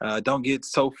 Don't get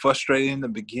so frustrated in the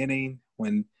beginning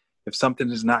if something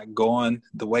is not going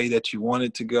the way that you want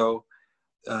it to go.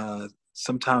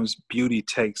 Sometimes beauty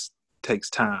takes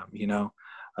time,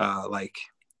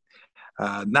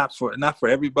 not for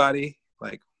everybody.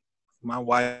 Like my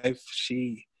wife,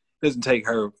 she doesn't take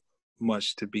her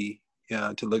much to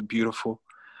look beautiful.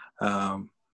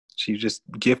 She's just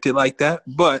gifted like that.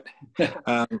 But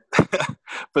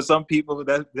for some people,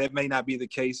 that may not be the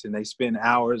case, and they spend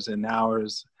hours and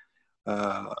hours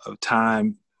of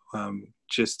time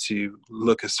just to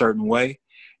look a certain way.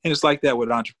 And it's like that with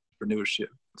entrepreneurship.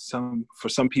 For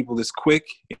some people, it's quick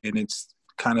and it's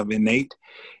kind of innate,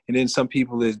 and then some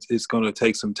people it's going to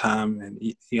take some time, and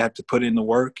you have to put in the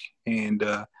work and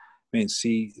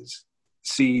see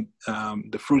the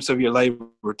fruits of your labor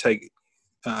take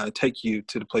you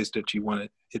to the place that you want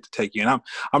it to take you. And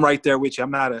I'm right there with you.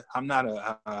 I'm not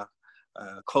a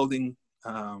clothing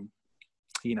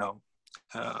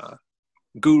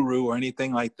guru or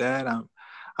anything like that.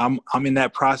 I'm in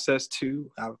that process too.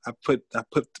 I put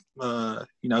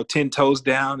 10 toes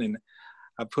down, and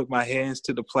I put my hands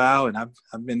to the plow, and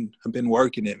I've been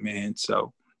working it, man.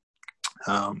 So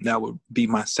that would be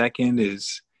my second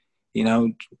is,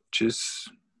 just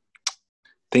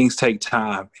things take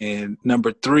time. And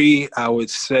number 3, I would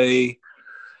say,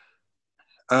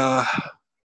 while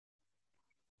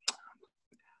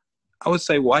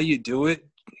you do it,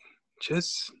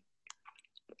 just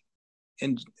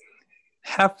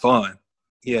have fun.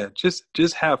 Yeah,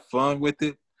 just have fun with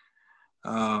it.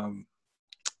 Like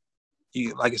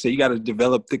I said, you got to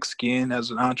develop thick skin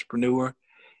as an entrepreneur.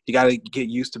 You got to get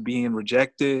used to being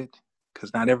rejected,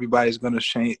 because not everybody's going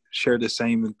to share the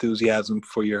same enthusiasm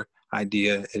for your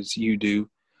idea as you do.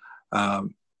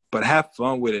 But have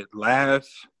fun with it. Laugh.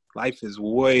 Life is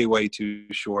way, way too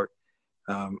short.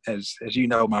 As you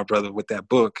know, my brother, with that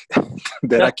book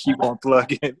that I keep on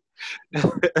plugging,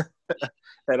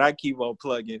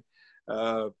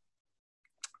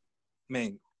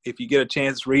 man, if you get a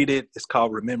chance, read it. It's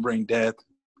called Remembering Death.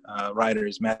 Writer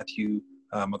is Matthew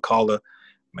McCullough.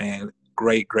 Man,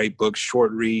 great book,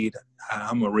 short read.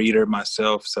 I'm a reader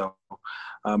myself. So,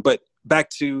 but back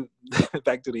to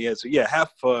the answer. Yeah,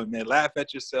 have fun, man. Laugh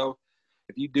at yourself.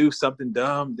 If you do something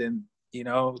dumb, then,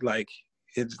 life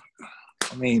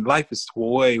is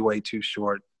way, way too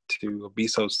short to be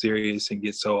so serious and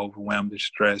get so overwhelmed and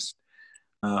stressed.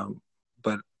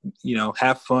 But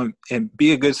have fun and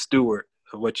be a good steward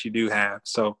of what you do have.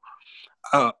 So,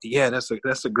 yeah, that's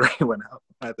a great one.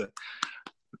 I'm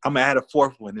gonna add a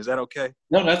fourth one. Is that okay?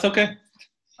 No, that's okay.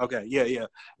 Okay, yeah.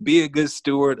 Be a good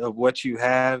steward of what you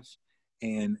have,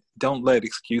 and don't let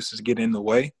excuses get in the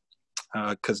way,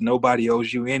 because nobody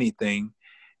owes you anything.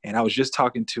 And I was just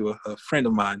talking to a friend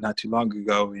of mine not too long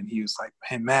ago, and he was like,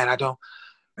 "Man, I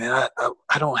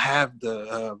don't have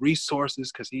the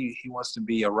resources," because he wants to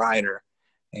be a writer.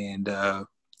 And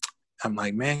I'm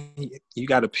like, "Man, you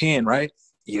got a pen, right?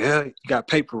 Yeah. You got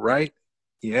paper, right?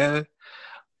 Yeah.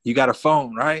 You got a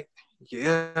phone, right?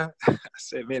 Yeah." I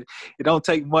said, "Man, it don't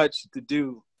take much to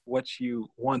do what you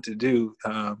want to do."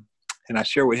 And I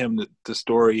share with him the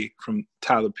story from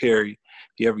Tyler Perry.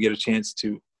 If you ever get a chance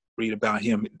to read about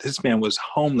him, this man was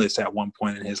homeless at one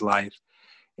point in his life.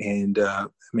 And,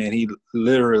 man, he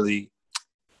literally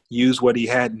used what he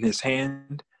had in his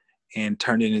hand and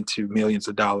turned it into millions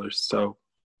of dollars. So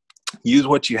use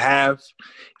what you have.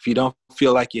 If you don't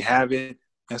feel like you have it,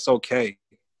 that's okay.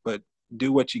 But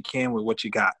do what you can with what you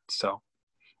got. So.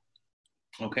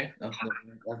 Okay.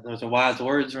 Those are wise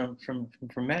words from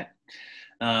Matt.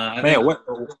 Man,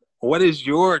 what is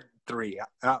your three?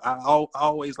 I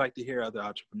always like to hear other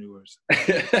entrepreneurs.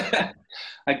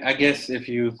 I guess if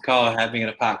you call having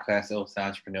a podcast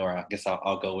entrepreneur, I guess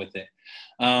I'll go with it.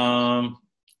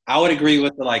 I would agree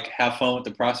with the have fun with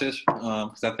the process,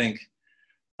 because I think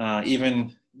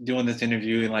even doing this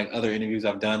interview and other interviews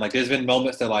I've done, there's been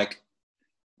moments that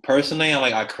personally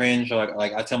I cringe, or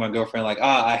I tell my girlfriend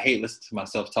I hate listening to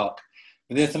myself talk.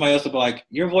 And then somebody else will be like,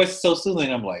 "Your voice is so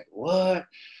soothing." I'm like, "What?"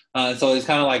 So it's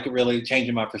kind of really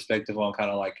changing my perspective on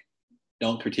kind of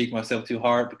don't critique myself too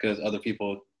hard, because other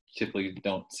people typically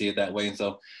don't see it that way. And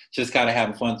so just kind of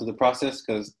having fun through the process,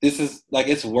 because this is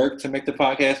it's work to make the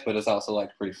podcast, but it's also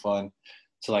pretty fun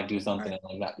to do something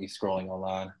and not be scrolling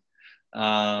online.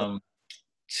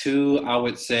 Two, I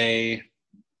would say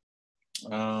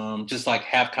just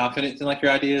have confidence in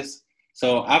your ideas.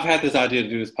 So I've had this idea to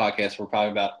do this podcast for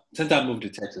probably since I moved to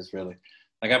Texas, really.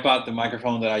 I bought the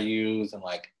microphone that I use in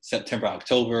September,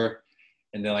 October,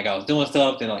 and then I was doing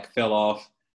stuff, then fell off.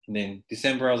 And then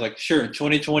December, I was like, sure,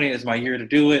 2020 is my year to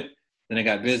do it. Then I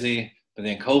got busy, but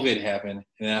then COVID happened,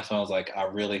 and that's when I was like, I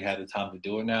really had the time to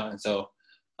do it now. And so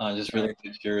just really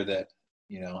make sure that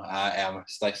I am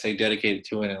stay dedicated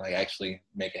to it and actually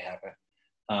make it happen.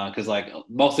 Because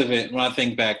most of it, when I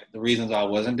think back, the reasons I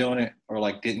wasn't doing it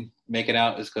or didn't make it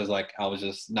out is because I was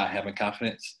just not having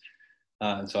confidence.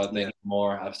 And so I think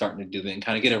more I'm starting to do that and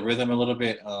kind of get a rhythm a little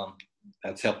bit.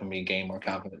 That's helping me gain more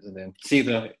confidence, and then see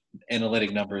the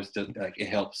analytic numbers. It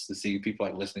helps to see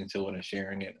people listening to it and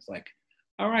sharing it. It's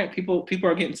all right, people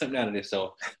are getting something out of this,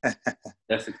 so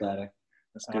that's exciting.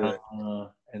 That's good.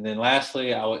 And then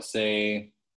lastly, I would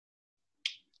say,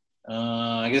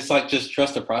 I guess just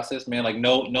trust the process, man.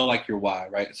 Know your why,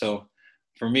 right? So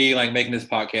for me, making this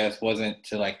podcast wasn't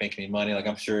to make any money.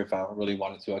 I'm sure if I really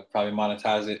wanted to, I could probably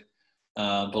monetize it.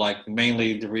 But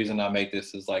mainly the reason I make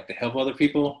this is to help other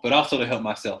people, but also to help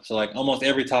myself. So almost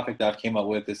every topic that I've came up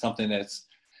with is something that's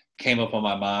came up on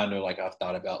my mind or I've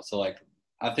thought about. So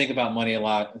I think about money a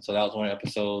lot, and so that was one of the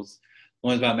episodes.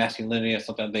 One was about masculinity, is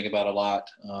something I think about a lot.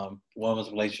 One was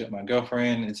a relationship with my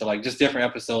girlfriend, and so just different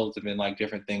episodes have been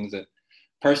different things that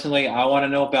personally I want to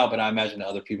know about, but I imagine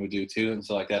other people do too. And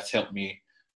so that's helped me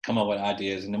come up with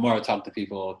ideas. And the more I talk to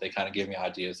people, they kind of give me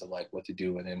ideas of what to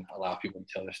do, and then allow people to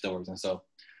tell their stories. And so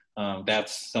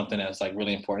that's something that's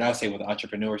really important. I would say with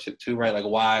entrepreneurship too, right?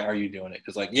 Why are you doing it?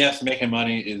 Because yes, making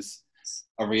money is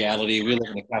a reality. We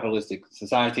live in a capitalistic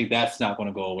society. That's not going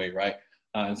to go away, right?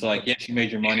 And so yes, you made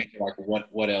your money.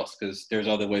 What else? Because there's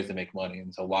other ways to make money.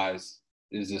 And so why is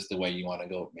this the way you want to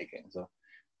go make it? And so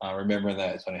remember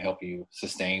that it's going to help you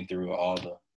sustain through all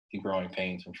the growing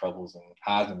pains and troubles and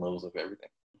highs and lows of everything.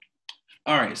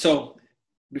 All right. So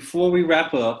before we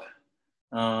wrap up,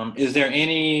 is there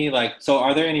any so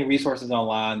are there any resources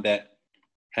online that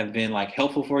have been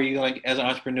helpful for you as an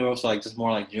entrepreneur? So just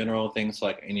more general things,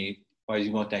 any, why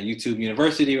you want that YouTube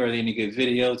University, or are there any good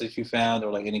videos that you found,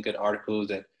 or any good articles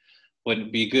that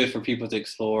would be good for people to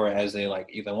explore as they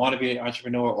either want to be an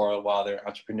entrepreneur or while they're an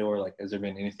entrepreneur? Has there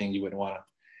been anything you would want to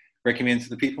recommend to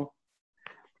the people?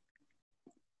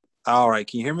 All right.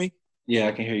 Can you hear me? Yeah,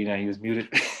 I can hear you now. You was muted.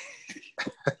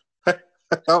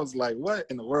 I was like, what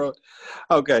in the world?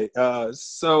 Okay.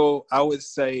 So I would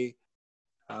say,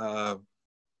 I'm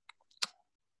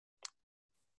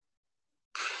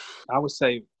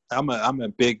a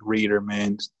big reader,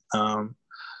 man.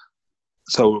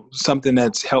 So something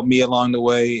that's helped me along the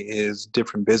way is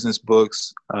different business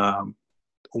books.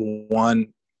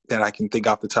 One that I can think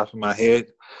off the top of my head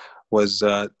was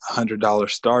 $100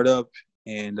 Startup,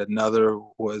 and another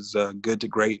was Good to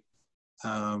Great.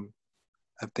 I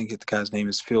think the guy's name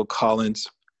is Phil Collins.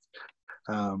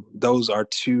 Those are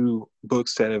two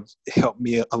books that have helped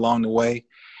me along the way.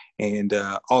 And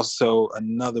also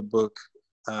another book,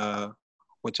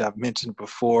 which I've mentioned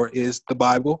before, is the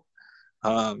Bible.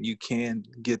 You can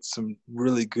get some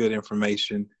really good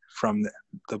information from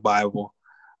the Bible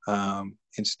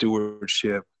in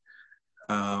stewardship.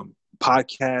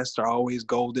 Podcasts are always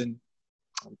golden.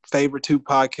 Favorite two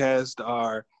podcasts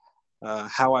are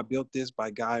How I Built This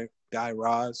by Guy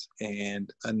Raz,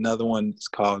 and another one is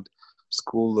called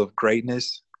School of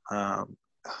Greatness. I'm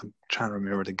trying to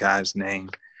remember the guy's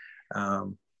name. I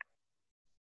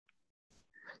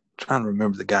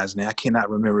cannot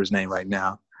remember his name right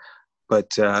now. But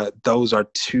those are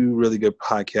two really good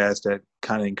podcasts that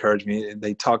kind of encourage me.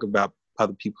 They talk about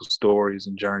other people's stories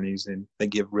and journeys, and they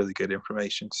give really good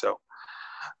information. So,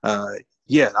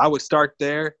 I would start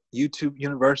there. YouTube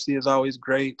University is always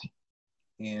great.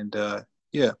 And,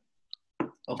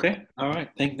 Okay. All right.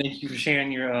 Thank you for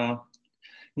sharing your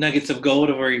nuggets of gold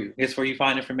of where you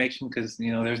find information, because,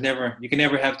 you can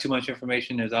never have too much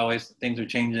information. There's always things are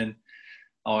changing,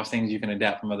 always things you can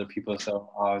adapt from other people. So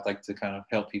I always like to kind of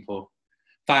help people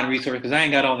find resources, because I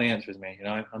ain't got all the answers, man.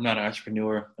 I'm not an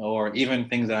entrepreneur, or even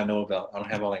things that I know about. I don't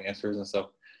have all the answers. And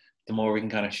so the more we can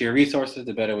kind of share resources,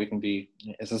 the better we can be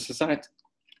as a society.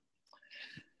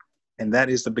 And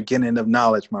that is the beginning of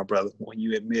knowledge, my brother, when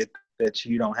you admit that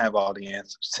you don't have all the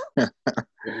answers.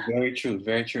 Very true.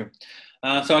 Very true.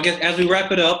 So I guess as we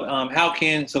wrap it up,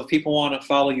 so if people want to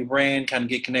follow your brand, kind of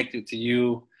get connected to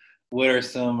you, what are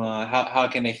some, how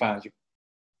can they find you?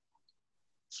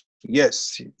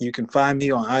 Yes, you can find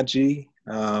me on IG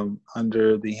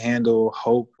under the handle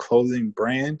Hope Clothing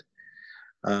Brand.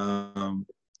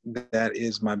 That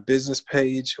is my business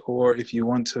page. Or if you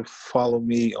want to follow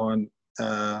me on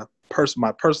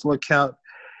my personal account,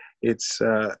 it's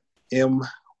M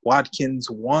Watkins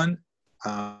 1.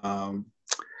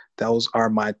 Those are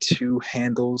my two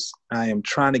handles. I am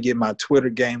trying to get my Twitter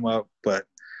game up, but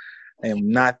I am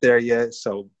not there yet.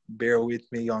 So bear with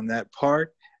me on that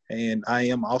part. And I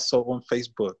am also on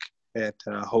Facebook at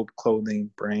Hope Clothing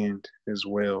Brand as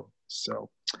well. So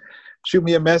shoot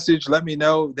me a message. Let me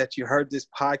know that you heard this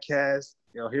podcast.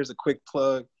 Here's a quick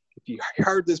plug. If you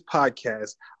heard this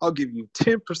podcast, I'll give you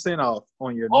 10% off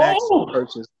on your next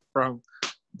purchase from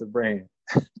the brand.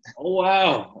 Oh,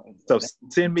 wow. So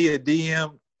send me a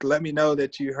DM. Let me know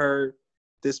that you heard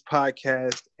this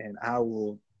podcast, and I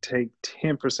will take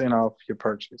 10% off your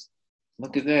purchase.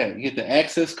 Look at that. You get the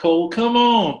access code. Come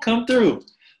on. Come through.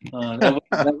 That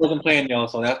wasn't playing, y'all.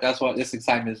 So that's why this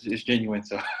excitement is genuine.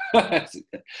 So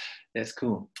that's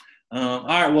cool. All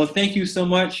right. Well, thank you so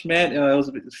much, Matt. It was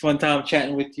a fun time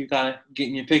chatting with you, kind of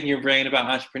picking your brain about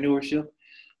entrepreneurship.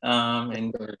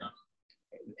 And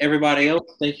everybody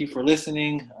else, thank you for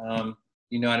listening.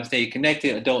 You know how to stay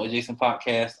connected. Adult Adjacent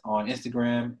Podcast on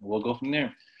Instagram. We'll go from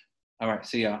there. All right.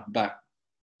 See y'all. Bye.